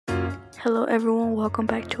Hello everyone, welcome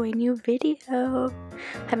back to a new video.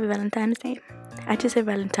 Happy Valentine's Day. I just said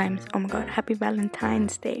Valentine's. Oh my god, happy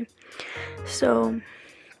Valentine's Day. So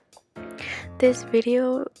this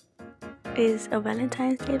video is a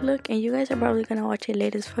Valentine's Day look, and you guys are probably gonna watch it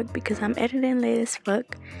late as fuck because I'm editing late as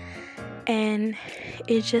fuck, and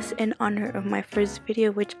it's just in honor of my first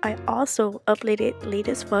video, which I also uploaded late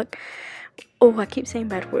as fuck. Oh, I keep saying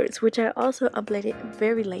bad words, which I also uploaded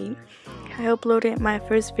very late. I uploaded my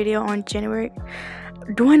first video on January.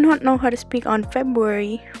 Do I not know how to speak? On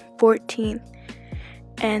February 14th,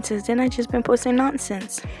 and since then I just been posting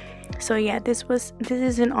nonsense. So yeah, this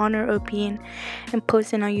is in honor of being and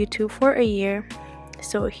posting on YouTube for a year.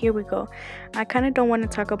 So here we go. I kind of don't want to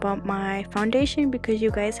talk about my foundation because you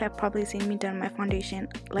guys have probably seen me done my foundation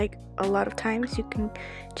like a lot of times. You can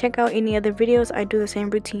check out any other videos. I do the same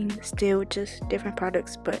routine still, just different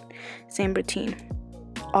products, but same routine.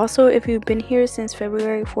 Also, if you've been here since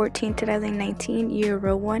February 14, 2019, you're a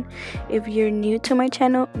real one. If you're new to my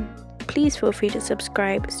channel, please feel free to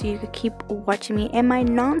subscribe so you can keep watching me and my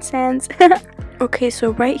nonsense. Okay,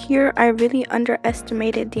 so right here I really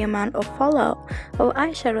underestimated the amount of fallout of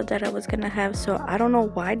eyeshadow that I was gonna have, so I don't know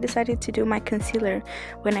why I decided to do my concealer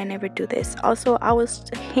when I never do this. Also, I was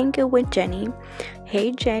hanging with Jenny.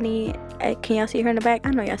 Hey Jenny, can y'all see her in the back? I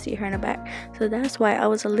know y'all see her in the back, so that's why I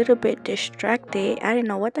was a little bit distracted. I didn't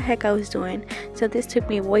know what the heck I was doing, so this took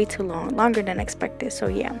me way too long, longer than expected. So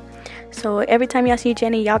yeah, so every time y'all see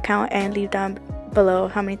Jenny, y'all count and leave down below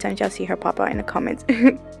how many times y'all see her pop out in the comments.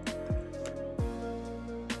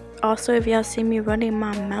 Also, if y'all see me running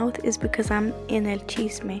my mouth, is because I'm in el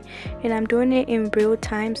chisme and I'm doing it in real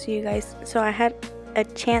time, so I had a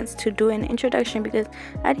chance to do an introduction because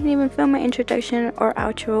I didn't even film my introduction or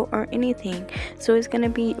outro or anything, so it's gonna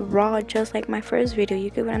be raw just like my first video.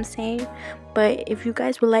 You get what I'm saying? But if you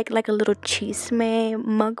guys would like a little chisme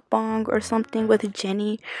mukbang or something with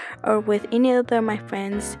Jenny or with any other of my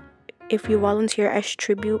friends, if you volunteer as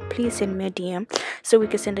tribute, please send me a DM so we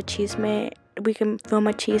can send a chisme. We can film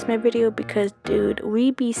a chisme video because, dude,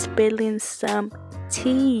 we be spilling some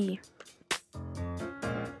tea.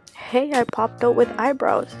 Hey, I popped up with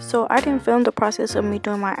eyebrows. So I didn't film the process of me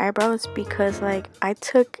doing my eyebrows because like I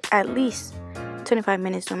took at least 25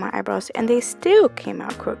 minutes doing my eyebrows and they still came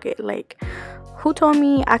out crooked. Like, who told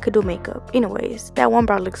me I could do makeup? Anyways, that one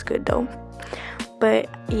brow looks good though. But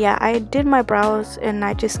yeah, I did my brows and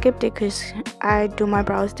I just skipped it because I do my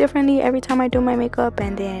brows differently every time I do my makeup.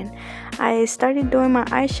 And then I started doing my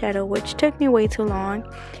eyeshadow, which took me way too long.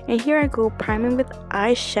 And here I go priming with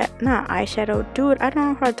eyeshadow. Dude, I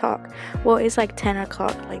don't know how to talk. Well, it's like 10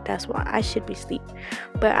 o'clock, like that's why I should be asleep.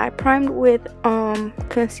 But I primed with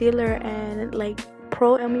concealer and like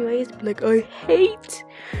pro MUAs. Like, I hate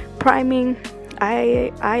priming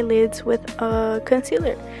eyelids with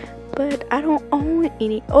concealer. But I don't own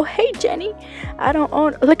any. Oh, hey Jenny, I don't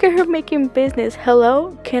own. Look at her making business.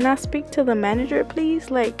 Hello, can I speak to the manager please?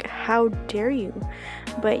 Like, how dare you?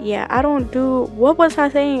 But yeah, I don't do. What was I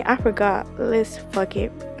saying? I forgot. Let's fuck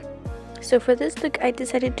it. So for this look, I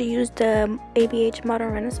decided to use the ABH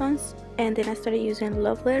Modern Renaissance, and then I started using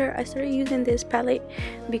Love Letter. I started using this palette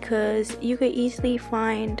because you could easily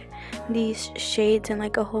find these shades in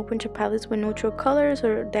like a whole bunch of palettes with neutral colors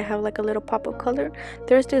or that have like a little pop of color.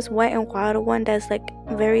 There's this Wet n Wild one that's like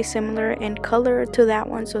very similar in color to that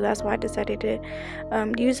one, so that's why I decided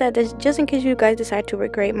to use that just in case you guys decide to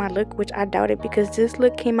regret my look, which I doubt it because this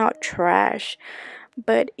look came out trash.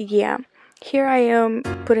 But yeah, here I am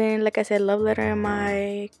putting, like I said, Love Letter in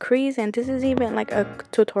my crease, and this is even like a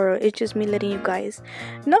tutorial. It's just me letting you guys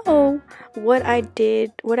know what I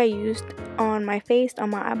used on my face, on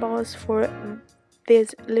my eyeballs for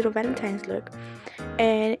this little Valentine's look.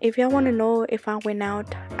 And if y'all want to know if I went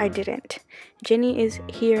out, I didn't. Jenny is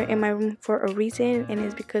here in my room for a reason, and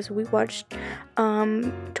it's because we watched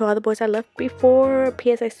To All the Boys I Loved Before,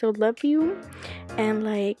 P.S. I Still Love You, and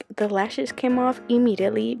like the lashes came off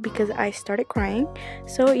immediately because I started crying.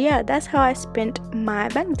 So yeah, that's how I spent my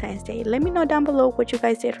Valentine's Day. Let me know down below what you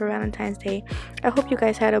guys did for Valentine's Day. I hope you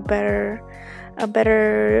guys had a better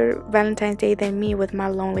Valentine's Day than me with my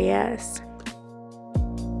lonely ass.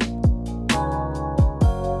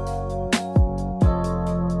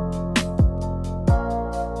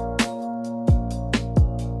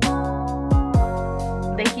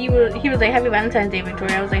 He was like, Happy Valentine's Day,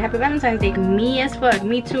 Victoria. I was like, Happy Valentine's Day. Me as fuck.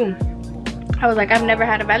 Me too. I was like, I've never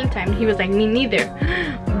had a Valentine. He was like, me neither.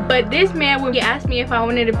 But this man, when he asked me if I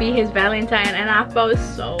wanted to be his Valentine, and I felt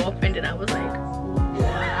so offended. I was like,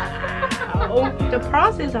 wow. The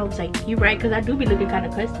process, I was like, you're right, because I do be looking kind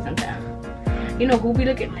of crusty sometimes. You know who be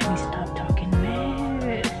looking? Let me stop talking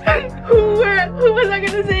mess. Who was I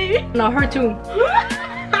gonna say? No, her too.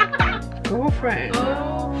 Girlfriend.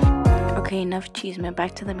 Okay, enough cheeseman,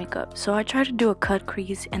 back to the makeup. So I tried to do a cut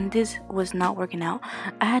crease and this was not working out.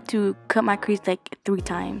 I had to cut my crease like 3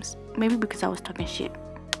 times. Maybe because I was talking shit.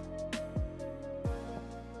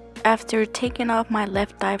 After taking off my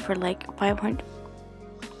left eye for like 500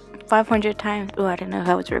 times. Oh, I didn't know if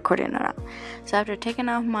I was recording or not. So after taking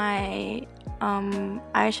off my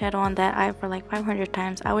eyeshadow on that eye for like 500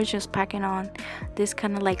 times, I was just packing on this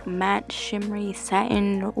kind of like matte shimmery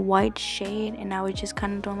satin white shade, and I was just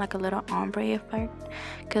kind of doing like a little ombre effect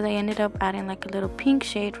because I ended up adding like a little pink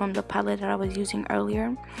shade from the palette that I was using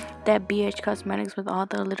earlier, that BH Cosmetics with all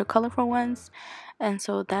the little colorful ones. And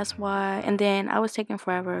so that's why, and then I was taking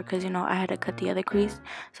forever because, you know, I had to cut the other crease.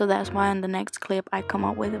 So that's why in the next clip I come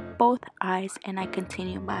up with both eyes and I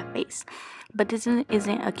continue my face. But this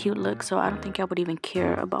isn't a cute look, so I don't think I would even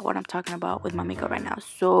care about what I'm talking about with my makeup right now.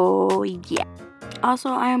 So yeah. Also,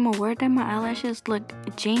 I am aware that my eyelashes look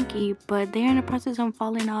janky, but they're in the process of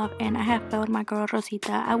falling off, and I have failed my girl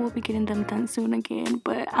Rosita. I will be getting them done soon again,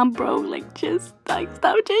 but I'm broke. Like, just like,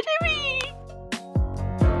 stop judging me.